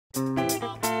Hi,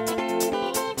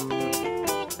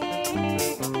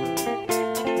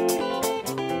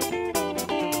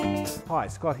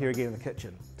 Scott here again in the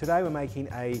kitchen. Today we're making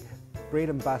a bread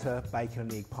and butter bacon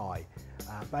and egg pie.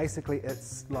 Basically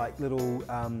it's like little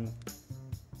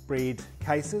bread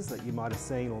cases that you might have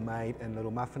seen or made in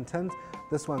little muffin tins.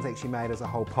 This one's actually made as a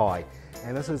whole pie.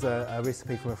 And this is a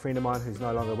recipe from a friend of mine who's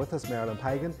no longer with us, Marilyn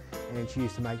Pagan, and she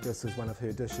used to make this as one of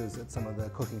her dishes at some of the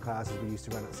cooking classes we used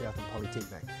to run at Southern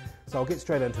Polytechnic. So I'll get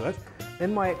straight into it.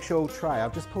 In my actual tray,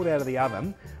 I've just pulled out of the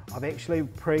oven, I've actually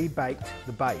pre-baked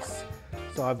the base.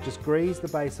 So I've just greased the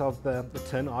base of the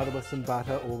tin, either with some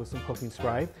butter or with some cooking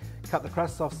spray, cut the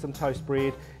crusts off some toast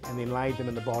bread and then laid them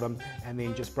in the bottom, and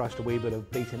then just brushed a wee bit of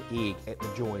beaten egg at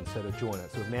the join, so to join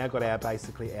it. So we've now got our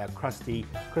basically our crusty,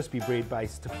 crispy bread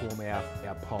base to form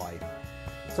our pie.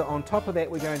 So on top of that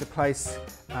we're going to place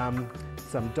some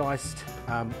diced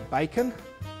bacon.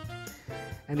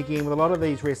 And again, with a lot of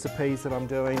these recipes that I'm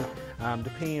doing,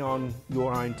 depending on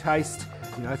your own taste,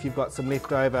 you know, if you've got some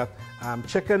leftover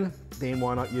chicken, then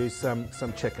why not use some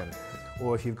chicken?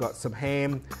 Or if you've got some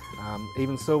ham,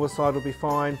 even silver side will be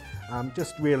fine.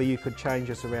 Just really you could change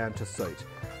this around to suit.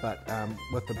 But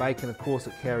with the bacon, of course,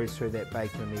 it carries through that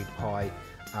bacon and egg pie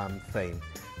theme.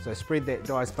 So spread that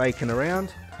diced bacon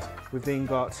around. We've then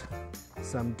got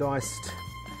some diced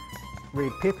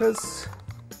red peppers.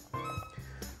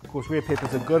 Of course, red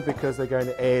peppers are good because they're going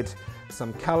to add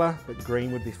some colour, but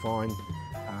green would be fine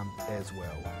as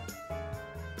well.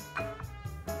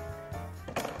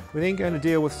 We're then going to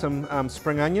deal with some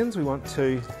spring onions. We want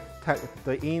to take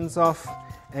the ends off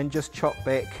and just chop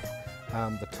back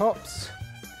the tops.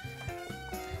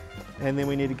 And then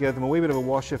we need to give them a wee bit of a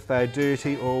wash if they're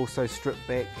dirty, or also strip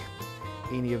back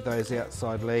any of those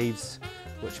outside leaves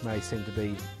which may seem to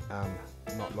be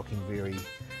not looking very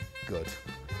good.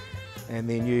 And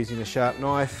then using a sharp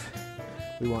knife,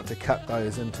 we want to cut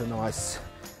those into nice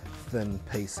thin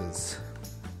pieces.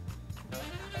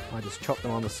 I just chop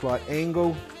them on a slight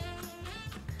angle.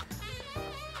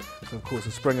 So of course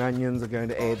the spring onions are going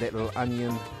to add that little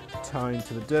onion tone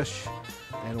to the dish,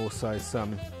 and also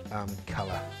some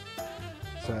colour.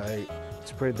 So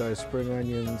spread those spring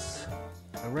onions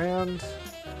around.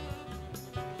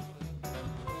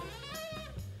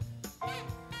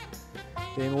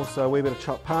 Then also a wee bit of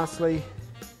chopped parsley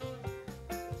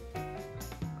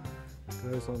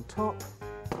goes on top,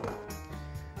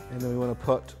 and then we want to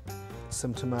put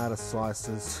some tomato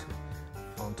slices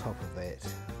on top of that.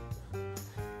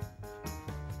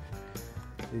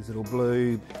 These little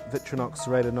blue Victorinox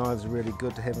serrated knives are really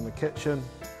good to have in the kitchen.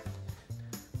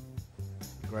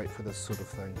 Great for this sort of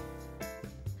thing.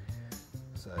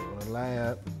 So you want to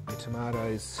layer your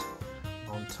tomatoes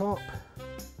on top.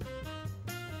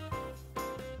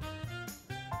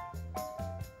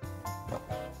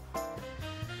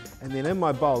 And then in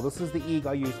my bowl, this is the egg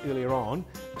I used earlier on,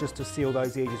 just to seal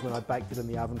those edges when I baked it in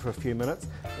the oven for a few minutes.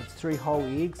 It's 3 whole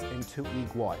eggs and 2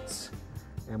 egg whites.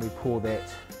 And we pour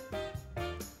that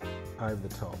over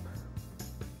the top.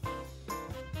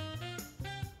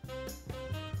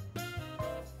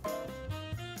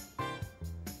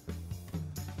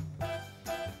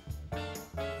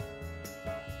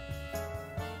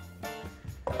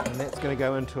 And that's going to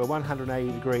go into a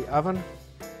 180-degree oven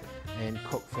and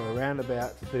cook for around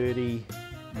about 30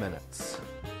 minutes.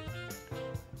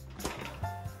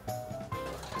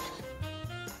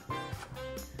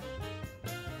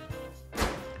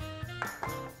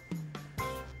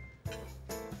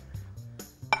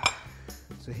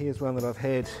 So here's one that I've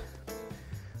had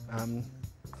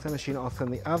finishing off in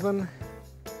the oven.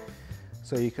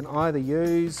 So you can either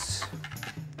use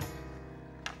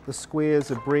the squares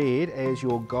of bread as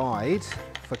your guide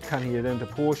for cutting it into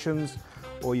portions,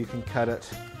 or you can cut it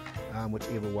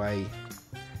whichever way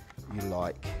you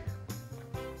like.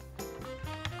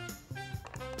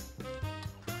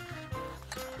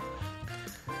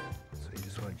 So you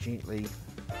just want to gently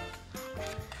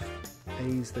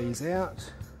ease these out.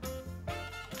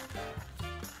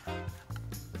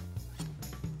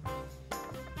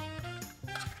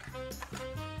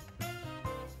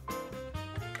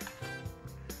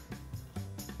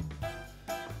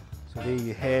 So there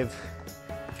you have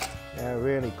our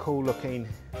really cool looking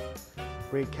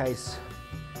bread case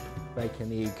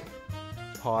bacon egg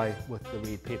pie with the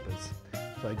red peppers.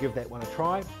 So give that one a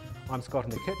try. I'm Scott in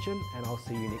the kitchen, and I'll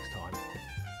see you next time.